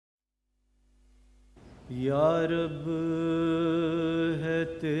या रब है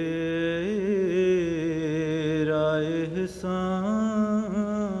तेरा एहसान,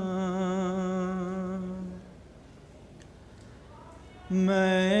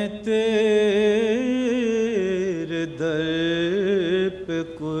 मैं तेरे दर पे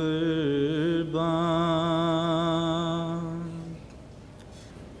कुर्बान।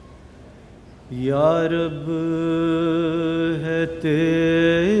 या रब है तेरा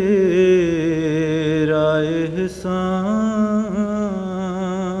एहसान,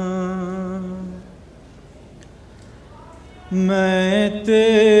 मैं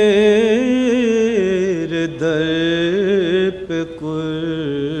तेरे दर पे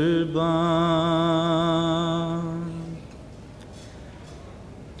कुर्बान।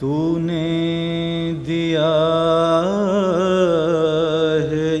 तूने दिया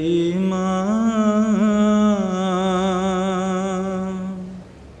है ईमान,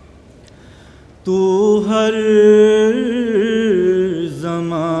 तू हर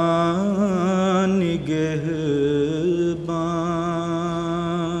ज़मान निगहबान।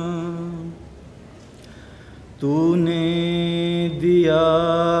 तूने दिया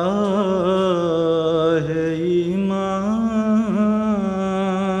है ईमान,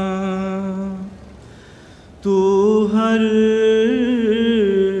 तू हर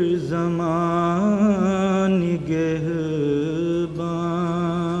ज़मान निगहबान।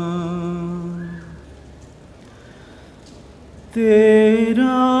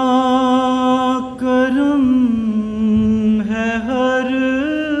 तेरा करम है हर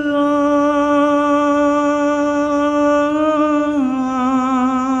आन,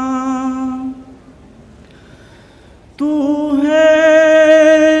 तू है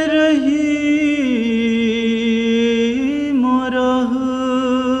रहीम और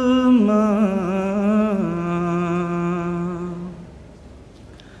रहमान।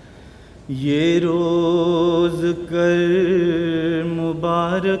 ये रोज़ कर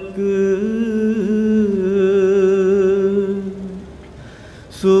मुबारक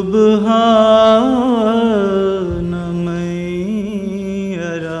सुबहान मैरानी।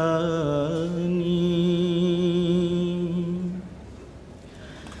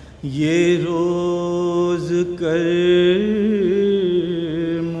 ये रोज़ कर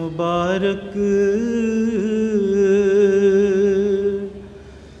मुबारक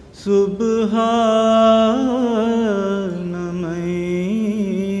सुबहान मैरानी।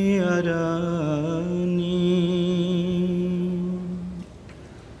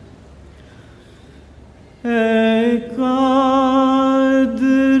 ऐ कादरो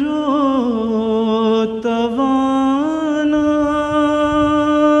तवाना,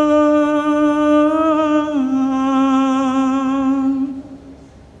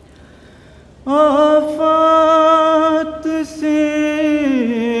 आफात से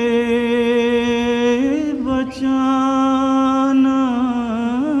बचाना।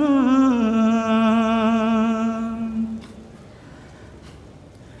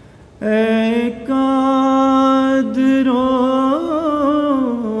 ऐ कादरो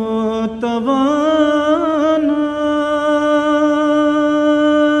तवाना,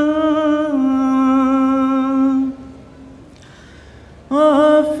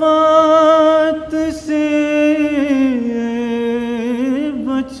 आफात से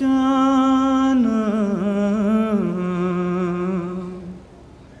बचाना।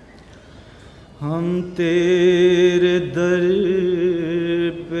 हम तेरे दर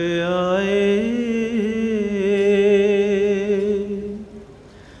पे आए,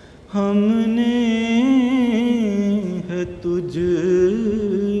 हमने है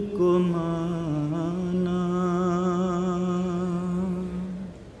तुझको माना।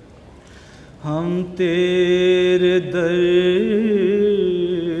 हम तेरे दर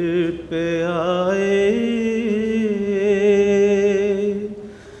पे आए,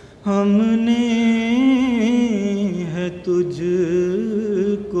 हमने है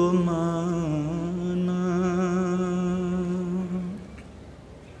तुझको माना।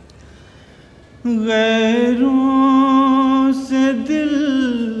 गैरों से दिल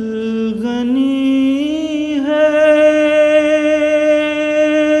गनी है,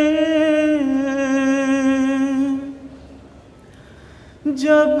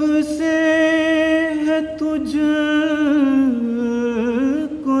 जब से है तुझको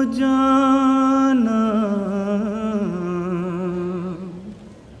जाना।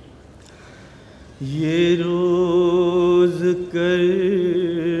 ये रोज़ कर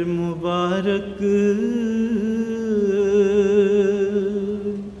मुबारक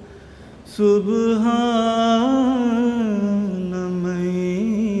सुबहान मैरानी।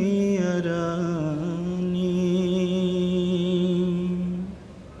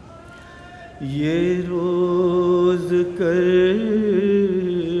 ये रोज कर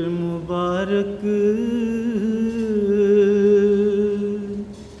मुबारक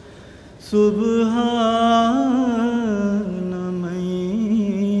सुबहान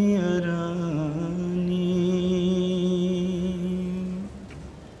मैया रानी।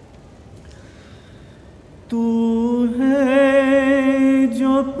 तू है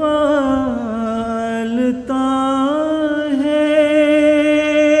जो पालता है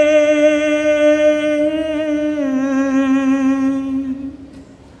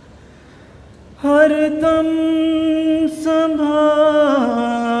हर दम संभालता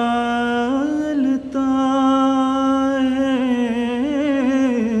है।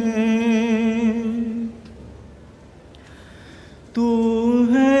 तू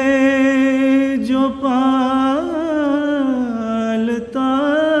है जो पालता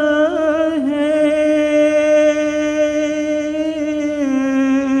है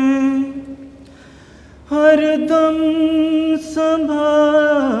हर दम संभालता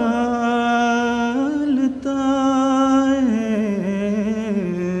है।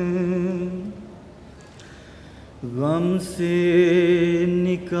 गम से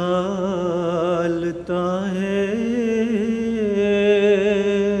निकालता है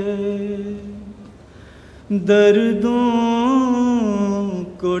दर्दों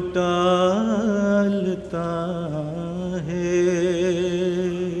को टालता है।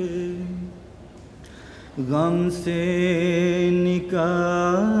 गम से निकालता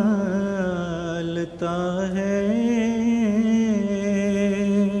है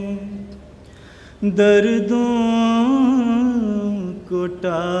दर्दों को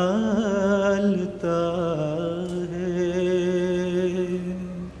टालता है।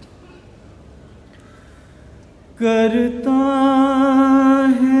 करता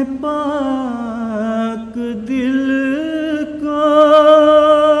है पाक दिल को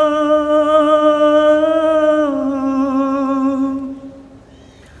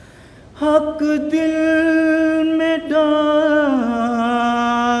हक दिल में डालता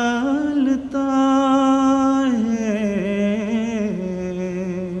है।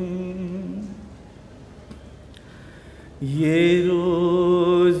 ये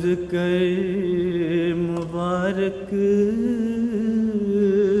रोज कर मुबारक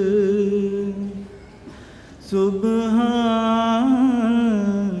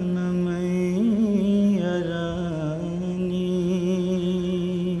सुबहान मैया रानी।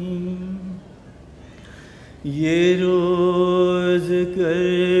 ये रोज कर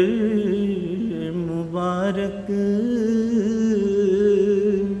मुबारक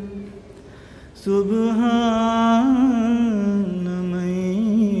सुबहान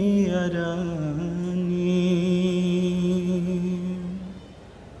मैया रानी।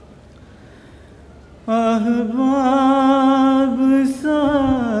 अहबाब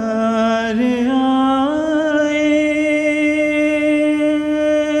सारे आए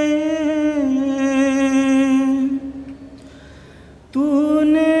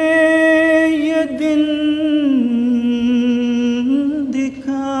तूने ये दिन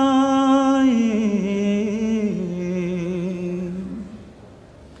दिखाए।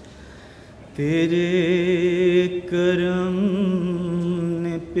 तेरे करम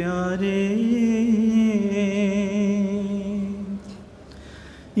ने प्यारे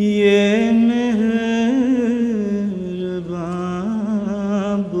ये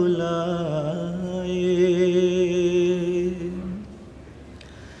मेहरबान बुलाए।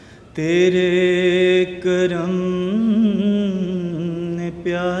 तेरे करम ने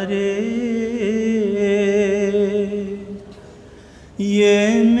प्यारे ये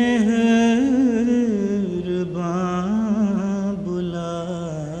मेहरबान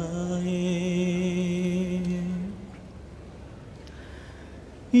बुलाए।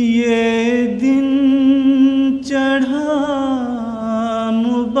 ये दिन चढ़ा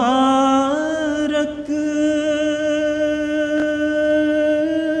मुबारक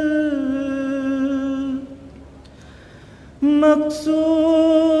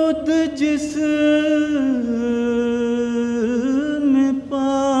मकसूद जिस में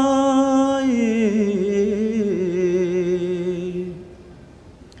पाए।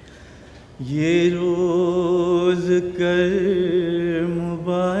 ये रोज कर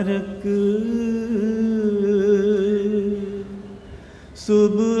मुबारक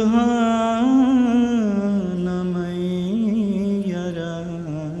सुबहान मैया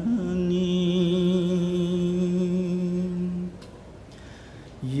रानी।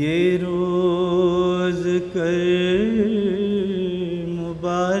 ये रोज कर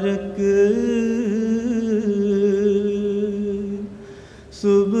मुबारक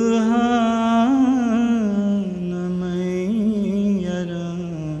सुबहान मैया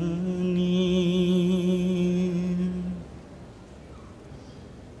रानी।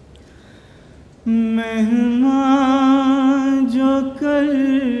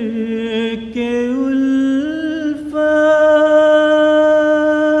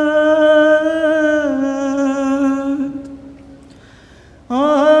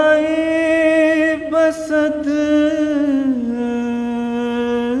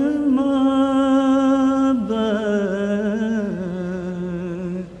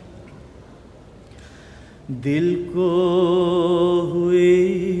 दिल को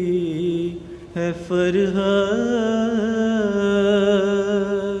हुई है फरहत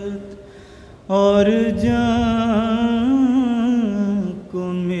और जान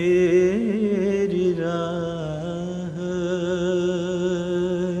को मेरी राहत।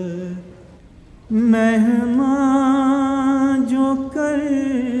 मेहमान जो कर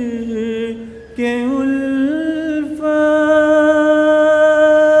के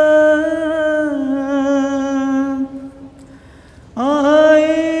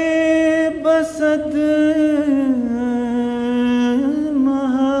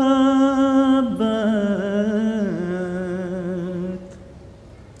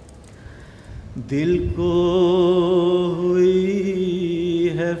दिल को हुई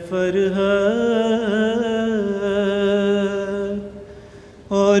है फरहत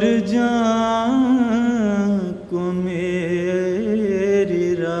और जान को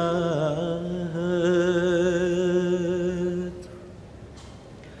मेरी राहत।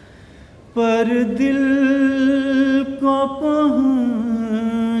 पर दिल को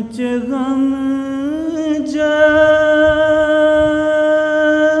पहुँच गम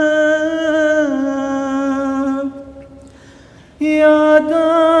याद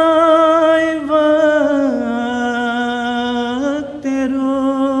आए वक्त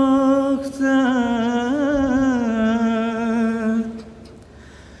रुखसत।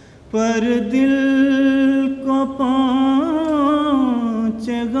 पर दिल को पहुँच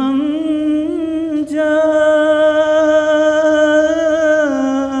गम जब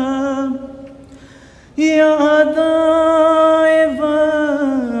याद आए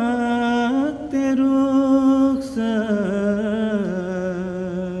वक्त रुखसत।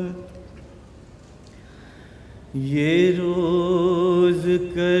 ये रोज़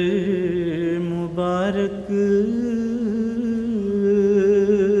कर मुबारक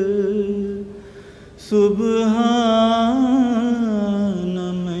सुबहान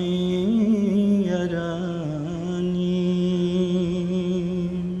मैया रानी।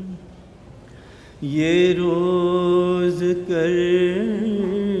 ये रोज़ कर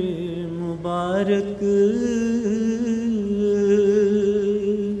मुबारक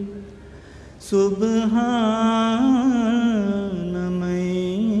सुबहान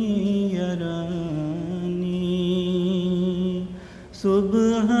मैया रानी,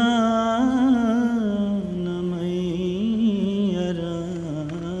 सुबहान